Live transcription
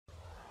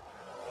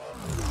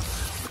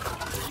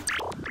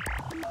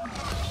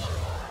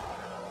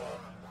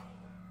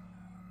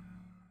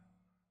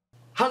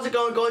How's it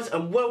going, guys,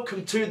 and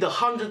welcome to the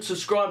 100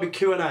 subscriber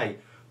Q&A.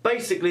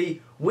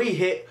 Basically, we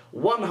hit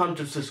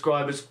 100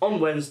 subscribers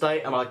on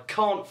Wednesday and I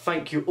can't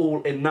thank you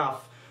all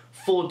enough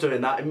for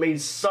doing that. It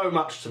means so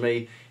much to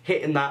me,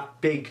 hitting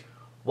that big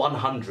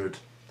 100.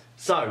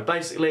 So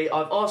basically,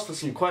 I've asked for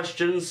some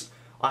questions.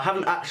 I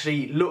haven't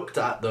actually looked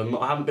at them.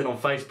 I haven't been on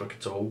Facebook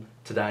at all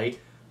today.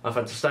 I've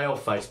had to stay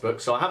off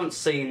Facebook, so I haven't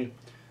seen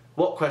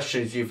what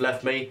questions you've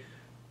left me.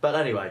 But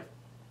anyway,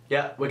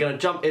 yeah, we're going to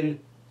jump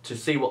in to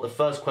see what the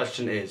first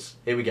question is.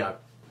 Here we go.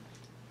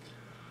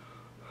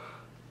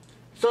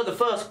 So the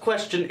first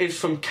question is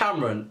from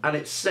Cameron, and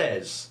it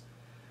says,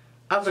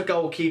 as a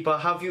goalkeeper,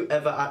 have you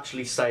ever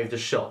actually saved a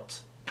shot?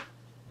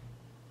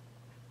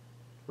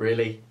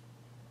 Really?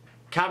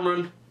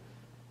 Cameron?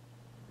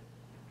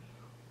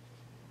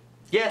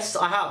 Yes,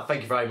 I have,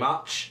 thank you very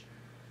much.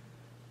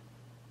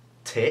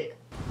 Tit.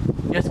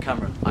 Yes,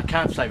 Cameron, I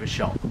can save a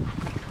shot.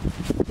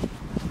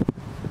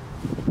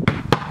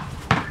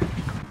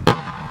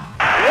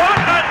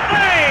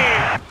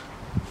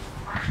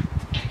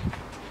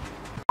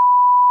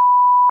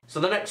 So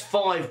the next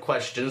 5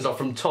 questions are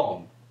from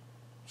Tom.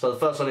 So the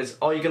first one is,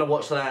 are you going to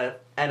watch the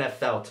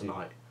NFL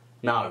tonight?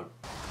 No.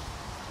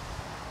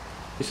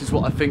 This is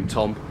what I think,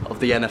 Tom, of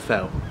the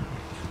NFL.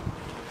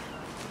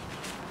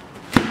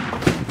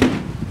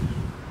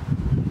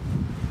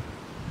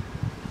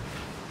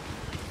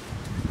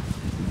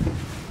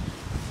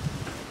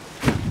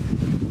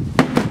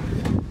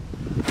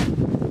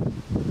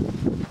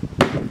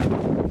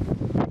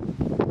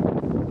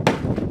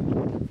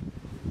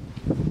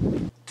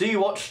 Do you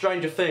watch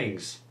Stranger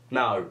Things?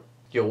 No.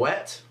 You're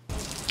wet?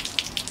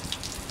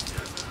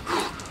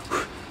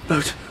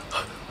 No,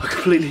 I'm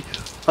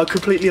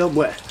completely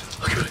unwet.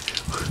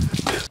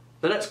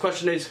 The next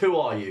question is, who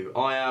are you?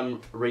 I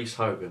am Reese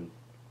Hogan.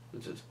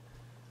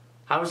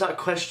 How is that a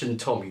question,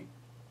 Tom, you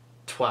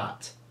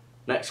twat?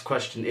 Next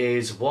question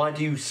is, why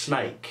do you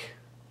snake?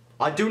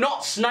 I do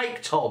not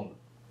snake, Tom!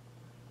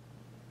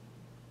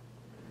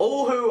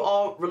 All who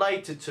are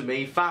related to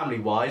me,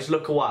 family-wise,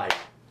 look away.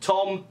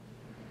 Tom...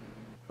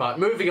 Right,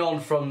 moving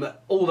on from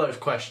all those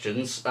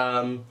questions,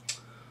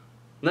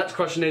 next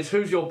question is,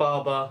 who's your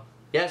barber?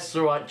 Yes,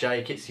 alright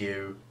Jake, it's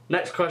you.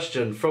 Next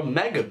question from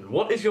Megan,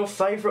 what is your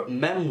favourite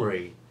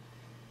memory?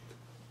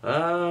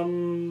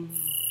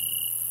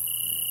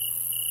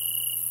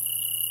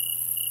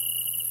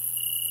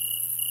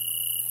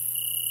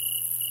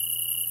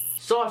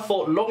 So I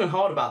thought long and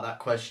hard about that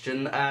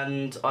question,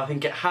 and I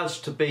think it has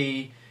to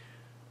be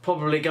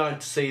probably going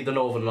to see the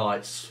Northern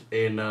Lights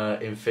in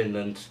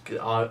Finland.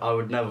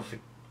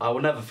 I will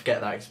never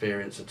forget that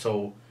experience at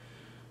all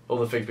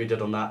the things we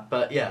did on that.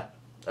 But yeah,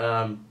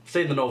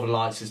 seeing the Northern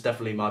Lights is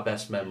definitely my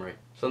best memory.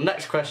 So the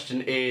next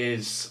question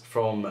is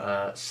from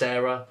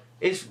Sarah.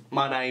 Is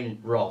my name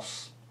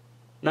Ross?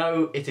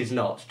 No, it is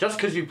not. Just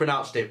because you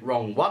pronounced it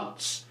wrong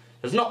once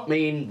does not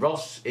mean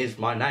Ross is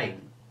my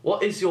name.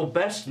 What is your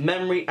best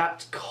memory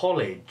at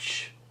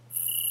college?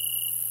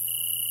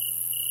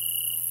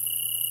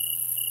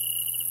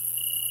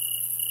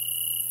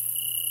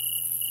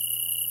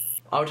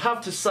 I would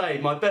have to say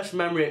my best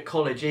memory at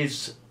college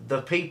is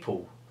the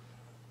people.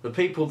 The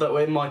people that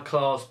were in my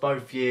class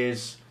both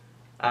years,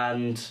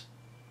 and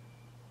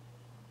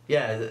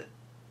yeah,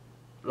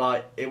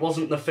 like, it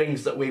wasn't the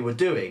things that we were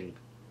doing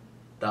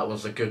that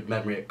was a good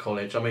memory at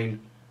college. I mean,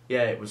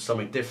 yeah, it was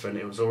something different,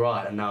 it was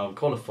alright, and now I'm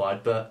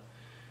qualified, but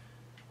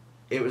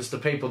it was the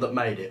people that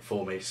made it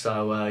for me.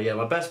 So yeah,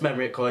 my best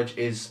memory at college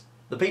is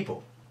the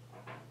people.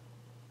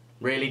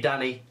 Really,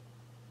 Danny?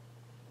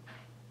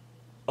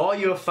 Are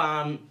you a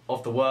fan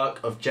of the work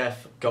of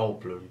Jeff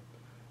Goldblum?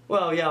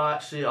 Well, yeah,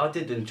 I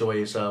did enjoy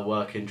his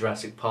work in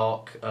Jurassic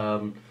Park.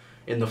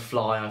 In The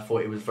Fly, I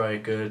thought he was very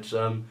good.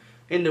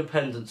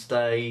 Independence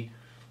Day,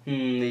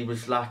 he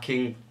was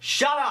lacking.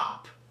 Shut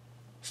up!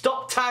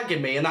 Stop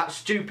tagging me in that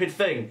stupid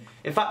thing.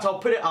 In fact, I'll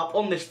put it up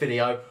on this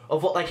video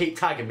of what they keep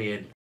tagging me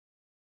in.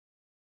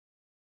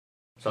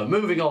 So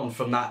moving on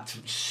from that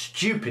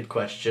stupid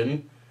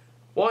question,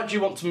 why do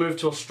you want to move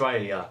to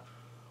Australia?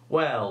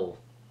 Well,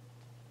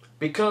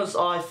 because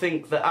I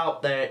think that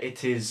out there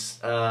it is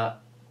a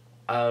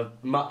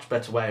much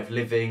better way of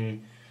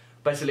living.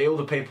 Basically, all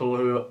the people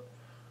who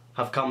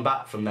have come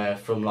back from there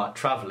from like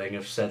travelling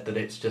have said that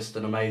it's just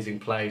an amazing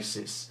place.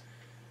 It's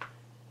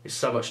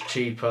so much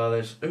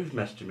cheaper. Who's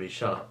messaging me?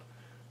 Shut up.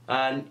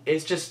 And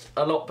it's just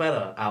a lot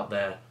better out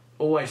there.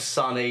 Always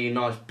sunny,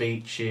 nice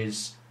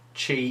beaches,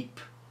 cheap.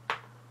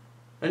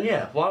 And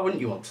yeah, why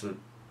wouldn't you want to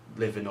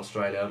live in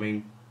Australia? I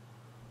mean,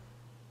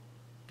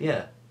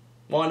 yeah,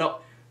 why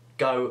not?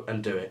 Go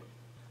and do it.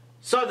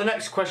 So the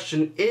next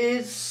question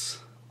is,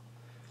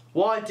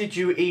 why did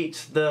you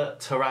eat the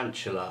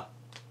tarantula?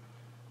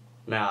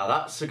 Now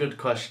that's a good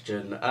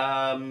question.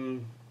 I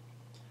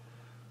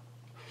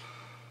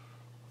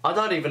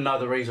don't even know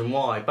the reason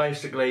why.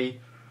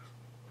 Basically,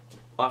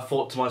 I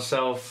thought to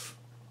myself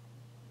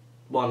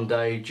one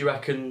day, do you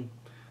reckon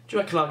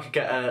I could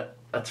get a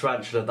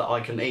tarantula that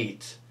I can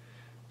eat?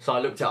 So I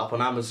looked it up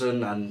on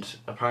Amazon and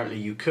apparently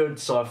you could,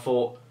 so I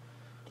thought,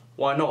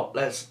 why not?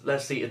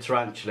 Let's eat a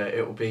tarantula.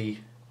 It'll be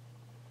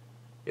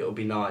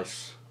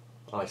nice,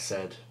 I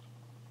said.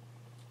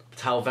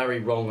 But how very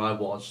wrong I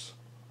was.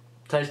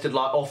 Tasted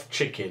like off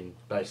chicken,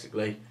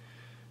 basically.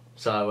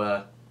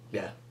 So,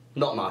 yeah,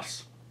 not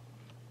nice.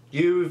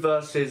 You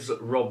versus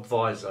Rob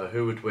Visor,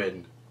 who would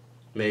win?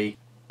 Me.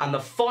 And the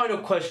final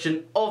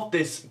question of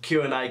this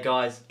Q&A,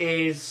 guys,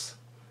 is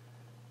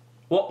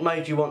what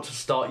made you want to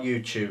start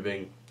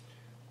YouTubing?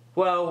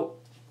 Well,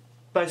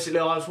 basically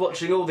I was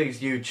watching all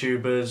these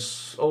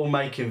YouTubers, all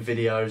making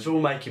videos,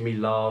 all making me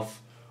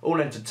laugh, all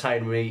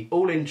entertaining me,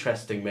 all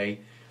interesting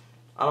me.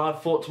 And I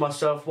thought to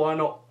myself, why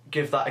not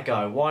give that a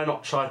go? Why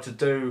not try to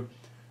do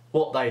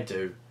what they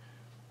do?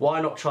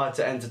 Why not try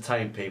to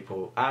entertain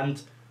people?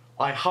 And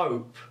I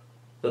hope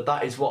that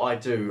that is what I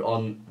do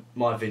on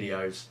my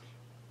videos.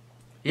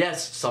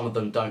 Yes, some of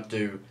them don't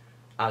do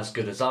as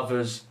good as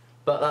others,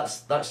 but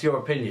that's your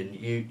opinion.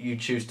 You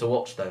choose to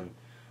watch them.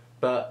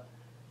 But,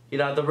 you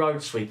know, the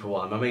road sweeper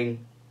one, I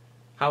mean,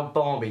 how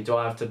balmy do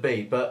I have to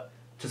be? But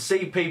to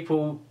see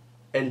people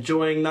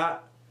enjoying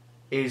that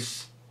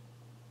it's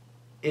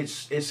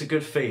a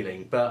good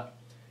feeling. But,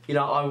 you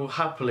know, I will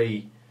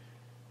happily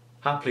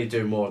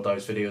do more of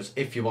those videos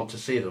if you want to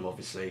see them,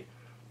 obviously.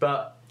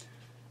 But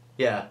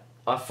yeah,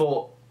 I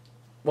thought,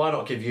 why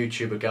not give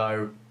YouTube a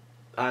go?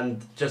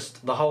 And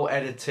just the whole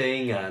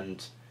editing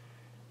and,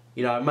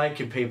 you know,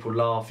 making people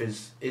laugh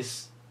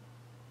is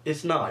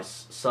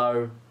nice.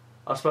 So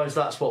I suppose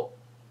that's what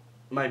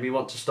made me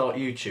want to start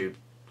YouTube,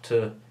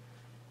 to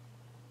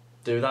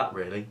do that,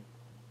 really.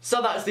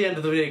 So that's the end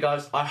of the video,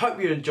 guys. I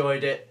hope you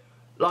enjoyed it.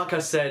 Like I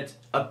said,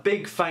 a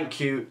big thank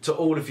you to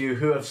all of you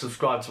who have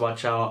subscribed to my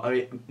channel. I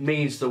mean, it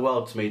means the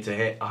world to me to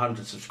hit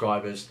 100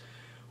 subscribers.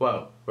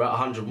 Well, we're at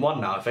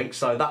 101 now, I think.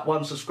 So that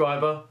one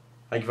subscriber,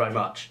 thank you very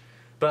much.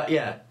 But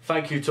yeah,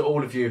 thank you to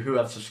all of you who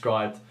have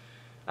subscribed.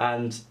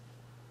 And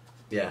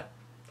yeah,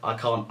 I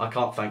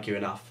can't thank you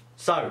enough.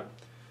 So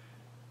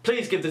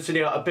please give this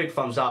video a big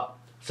thumbs up.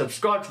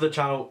 Subscribe to the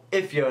channel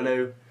if you're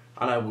new.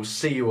 And I will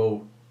see you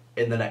all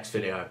in the next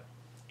video.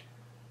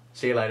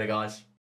 See you later, guys.